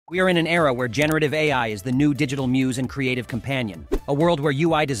We are in an era where generative AI is the new digital muse and creative companion. A world where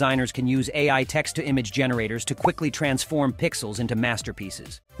UI designers can use AI text-to-image generators to quickly transform pixels into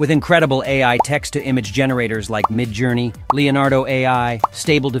masterpieces. With incredible AI text-to-image generators like Midjourney, Leonardo AI,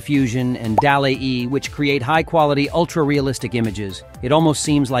 Stable Diffusion, and Dalle-E, which create high-quality, ultra-realistic images, it almost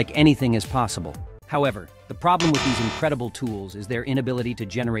seems like anything is possible. However, the problem with these incredible tools is their inability to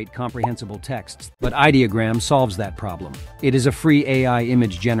generate comprehensible texts. But Ideogram solves that problem. It is a free AI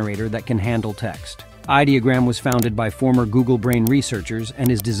image generator that can handle text. Ideogram was founded by former Google Brain researchers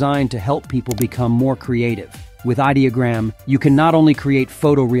and is designed to help people become more creative. With Ideogram, you can not only create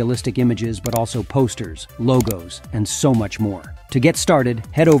photorealistic images but also posters, logos, and so much more. To get started,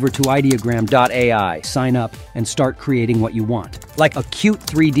 head over to Ideogram AI, sign up, and start creating what you want. Like a cute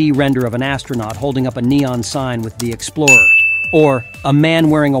 3D render of an astronaut holding up a neon sign with the Explorer, or a man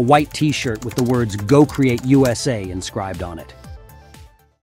wearing a white t-shirt with the words "Go Create USA" inscribed on it.